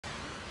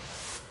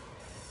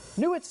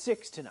New at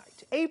 6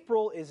 tonight,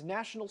 April is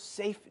National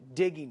Safe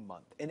Digging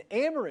Month, and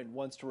Ameren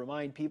wants to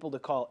remind people to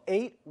call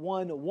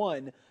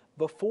 811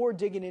 before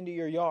digging into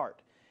your yard.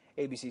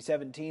 ABC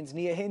 17's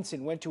Nia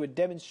Hinson went to a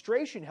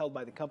demonstration held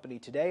by the company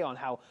today on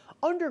how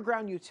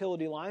underground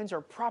utility lines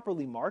are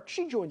properly marked.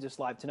 She joins us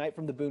live tonight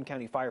from the Boone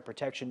County Fire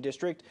Protection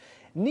District.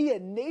 Nia,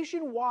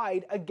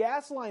 nationwide, a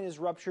gas line is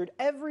ruptured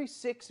every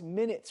 6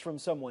 minutes from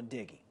someone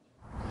digging.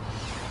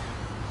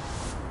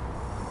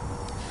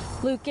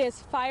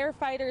 Lucas,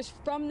 firefighters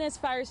from this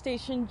fire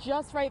station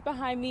just right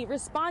behind me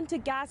respond to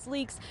gas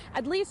leaks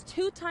at least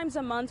 2 times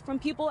a month from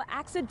people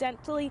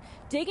accidentally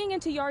digging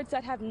into yards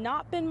that have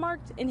not been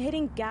marked and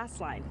hitting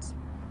gas lines.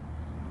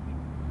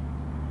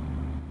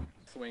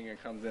 Swinging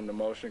comes into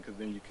motion because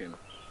then you can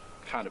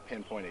kind of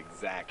pinpoint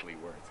exactly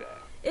where it's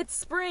at. It's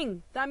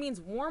spring. That means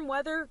warm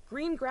weather,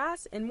 green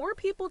grass, and more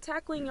people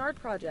tackling yard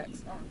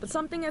projects. But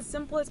something as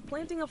simple as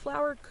planting a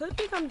flower could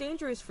become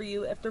dangerous for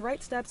you if the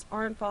right steps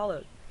aren't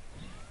followed.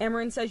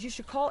 Ameren says you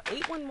should call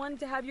 811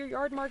 to have your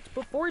yard marked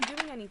before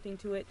doing anything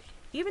to it,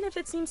 even if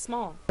it seems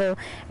small. So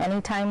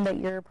anytime that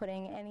you're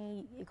putting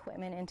any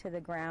equipment into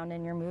the ground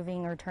and you're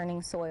moving or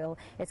turning soil,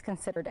 it's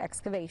considered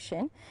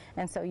excavation,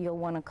 and so you'll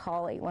want to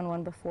call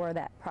 811 before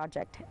that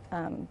project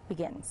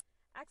begins.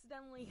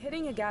 Accidentally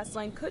hitting a gas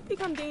line could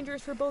become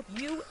dangerous for both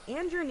you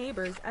and your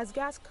neighbors, as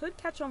gas could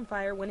catch on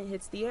fire when it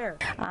hits the air.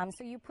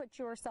 So you put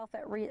yourself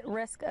at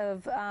risk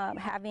of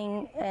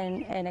having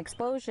an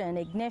explosion,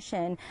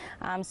 ignition.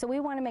 So we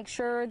want to make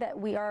sure that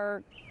we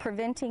are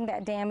preventing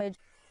that damage.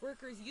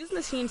 Workers use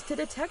machines to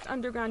detect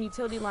underground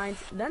utility lines,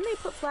 then they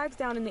put flags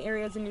down in the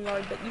areas in your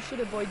yard that you should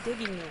avoid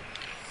digging near.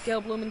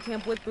 Gail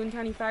Blumenkamp with Boone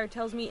County Fire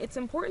tells me it's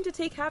important to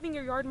take having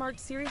your yard marked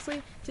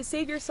seriously to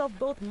save yourself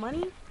both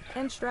money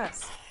and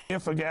stress.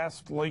 If a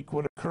gas leak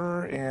would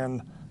occur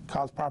and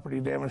cause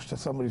property damage to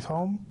somebody's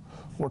home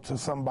or to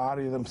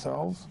somebody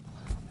themselves,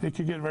 it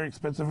could get very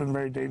expensive and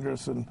very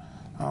dangerous, and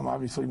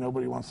obviously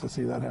nobody wants to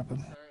see that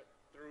happen.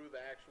 Through the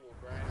actual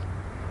ground.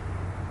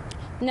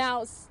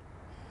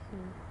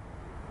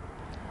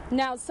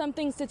 Now, some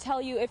things to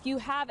tell you if you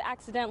have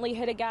accidentally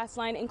hit a gas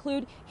line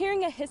include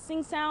hearing a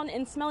hissing sound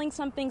and smelling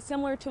something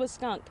similar to a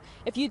skunk.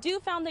 If you do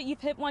found that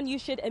you've hit one, you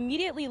should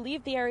immediately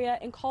leave the area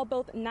and call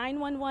both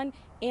 911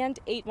 and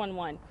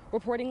 811.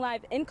 Reporting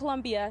live in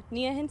Columbia,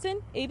 Nia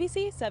Hinson,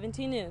 ABC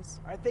 17 News.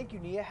 All right, thank you,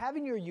 Nia.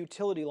 Having your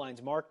utility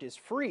lines marked is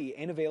free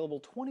and available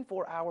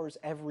 24 hours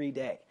every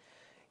day.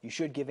 You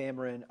should give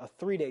Ameren a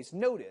 3 days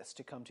notice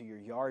to come to your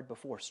yard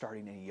before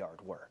starting any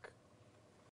yard work.